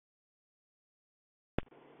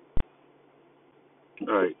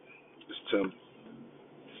All right, it's Tim.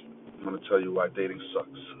 I'm going to tell you why dating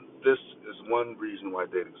sucks. This is one reason why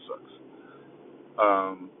dating sucks.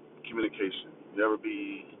 Communication. You ever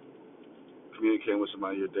be communicating with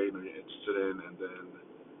somebody you're dating or you're interested in, and then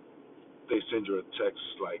they send you a text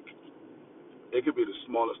like it could be the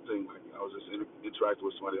smallest thing. Like I was just interacting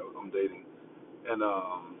with somebody I'm dating, and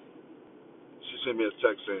she sent me a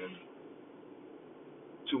text saying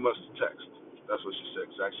too much to text. That's what she said.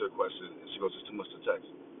 'Cause I asked her a question, and she goes, "It's too much to text."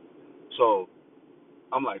 So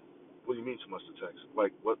I'm like, what do you mean too much to text?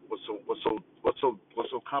 Like, what's so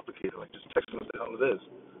complicated? Like, just text me what the hell it is.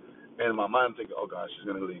 And in my mind, I'm thinking, oh gosh, she's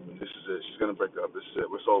gonna leave me. This is it. She's gonna break up. This is it.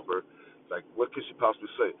 We're over. Like, what could she possibly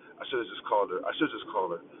say? I should have just called her. I should just call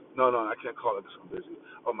her. No, I can't call her because I'm busy.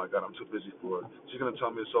 Oh my God, I'm too busy for her. She's gonna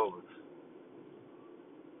tell me it's over.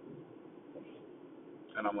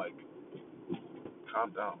 And I'm like,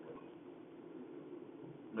 calm down, bro.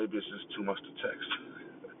 Maybe it's just too much to text.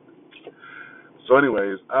 So,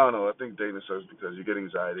 anyways, I don't know. I think dating sucks because you get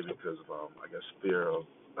anxiety because of, I guess, fear of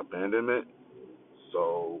abandonment.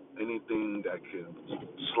 So anything that can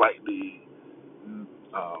slightly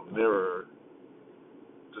mirror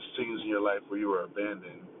the scenes in your life where you were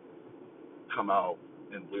abandoned come out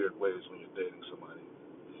in weird ways when you're dating somebody.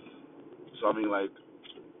 So I mean, like,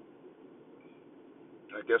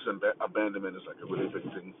 I guess abandonment is like a really big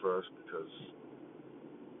thing for us because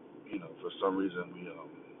for some reason we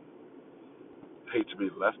hate to be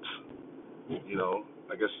left.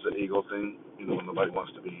 I guess it's an ego thing. Nobody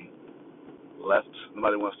wants to be left.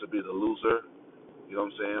 Nobody wants to be the loser. You know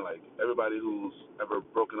what I'm saying? Like everybody who's ever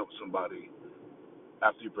broken up with somebody,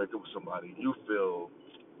 after you break up with somebody, you feel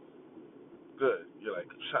good. You're like,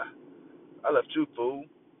 I left you, fool.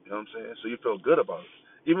 You know what I'm saying? So you feel good about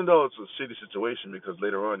it. Even though it's a shitty situation because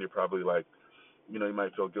later on you're probably like, you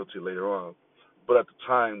might feel guilty later on. But at the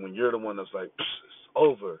time when you're the one that's like, it's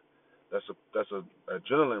over, that's a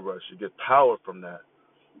adrenaline rush. You get power from that.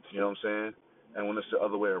 You know what I'm saying? And when it's the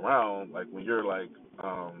other way around, like when you're like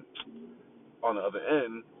on the other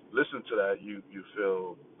end, listen to that, you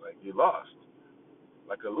feel like you lost,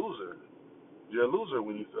 like a loser. You're a loser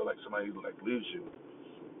when you feel like somebody like leaves you.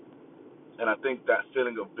 And I think that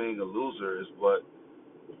feeling of being a loser is what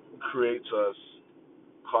creates us,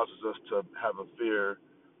 causes us to have a fear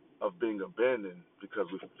of being abandoned because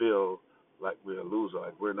we feel like we're a loser,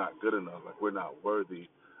 like we're not good enough, like we're not worthy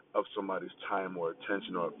of somebody's time or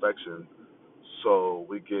attention or affection. So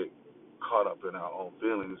we get caught up in our own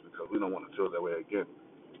feelings because we don't want to feel that way again.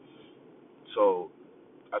 So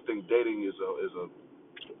I think dating is a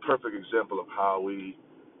perfect example of how we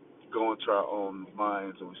go into our own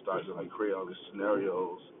minds and we start to like create all these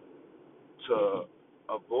scenarios to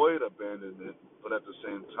avoid abandonment, but at the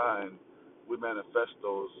same time, we manifest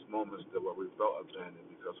those moments that where we felt abandoned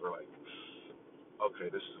because we're like, okay,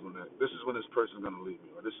 this is when this person's gonna leave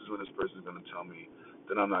me, or this is when this person's gonna tell me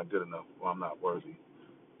that I'm not good enough or I'm not worthy.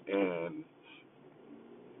 And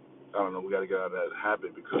I don't know, we got to get out of that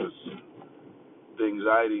habit because the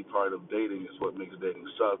anxiety part of dating is what makes dating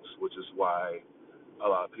sucks, which is why a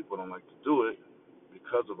lot of people don't like to do it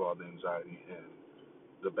because of all the anxiety and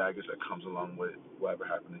the baggage that comes along with whatever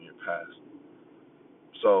happened in your past.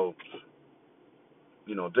 So,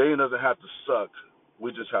 dating doesn't have to suck.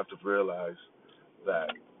 We just have to realize that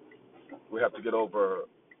we have to get over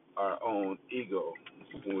our own ego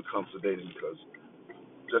when it comes to dating because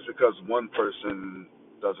just because one person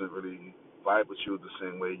doesn't really vibe with you the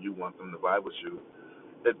same way you want them to vibe with you,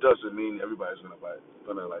 it doesn't mean everybody's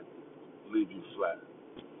gonna like leave you flat.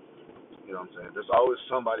 You know what I'm saying? There's always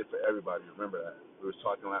somebody for everybody. Remember that. We was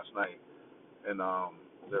talking last night, and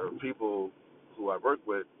there are people who I work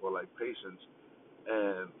with or like patients,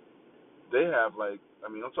 and they have like,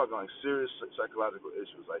 I'm talking like serious psychological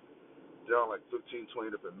issues. Like they're on like 15,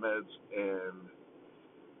 20 different meds, and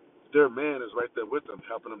their man is right there with them,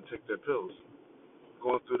 helping them take their pills,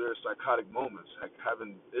 going through their psychotic moments, like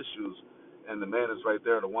having issues, and the man is right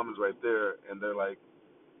there, the woman's right there, and they're like,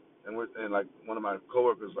 and like one of my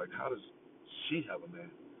coworkers like, how does she have a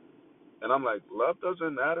man? And I'm like, love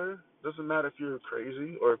doesn't matter. Doesn't matter if you're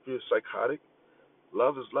crazy or if you're psychotic.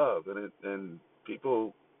 Love is love, and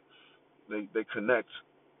people they connect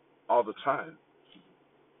all the time.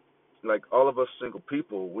 Like all of us single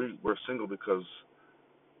people, we're single because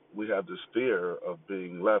we have this fear of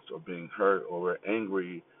being left or being hurt, or we're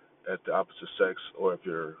angry at the opposite sex, or if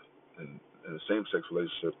you're in a same sex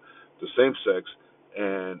relationship, the same sex,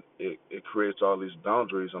 and it creates all these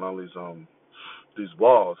boundaries and all these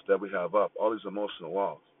walls that we have up, all these emotional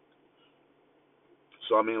walls.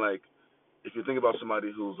 So like if you think about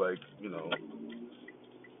somebody who's like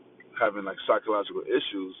having like psychological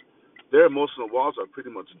issues, their emotional walls are pretty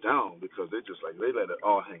much down because they let it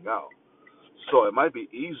all hang out. So it might be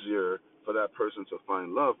easier for that person to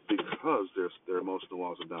find love because their emotional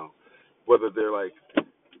walls are down. Whether they're like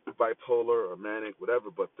bipolar or manic, whatever,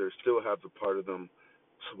 but they still have the part of them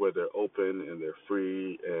to where they're open and they're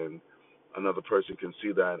free, and another person can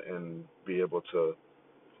see that and be able to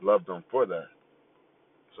love them for that.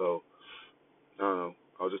 So I don't know.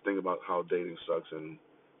 I was just thinking about how dating sucks, and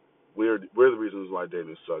we're the reasons why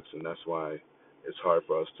dating sucks, and that's why it's hard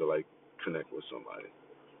for us to like connect with somebody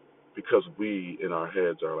because we in our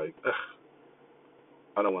heads are like, ugh,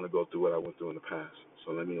 I don't want to go through what I went through in the past.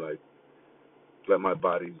 So let me like let my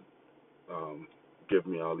body um, give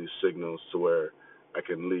me all these signals to where I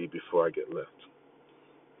can leave before I get left.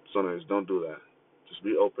 Sometimes don't do that. Just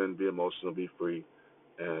be open, be emotional, be free,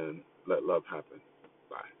 and let love happen.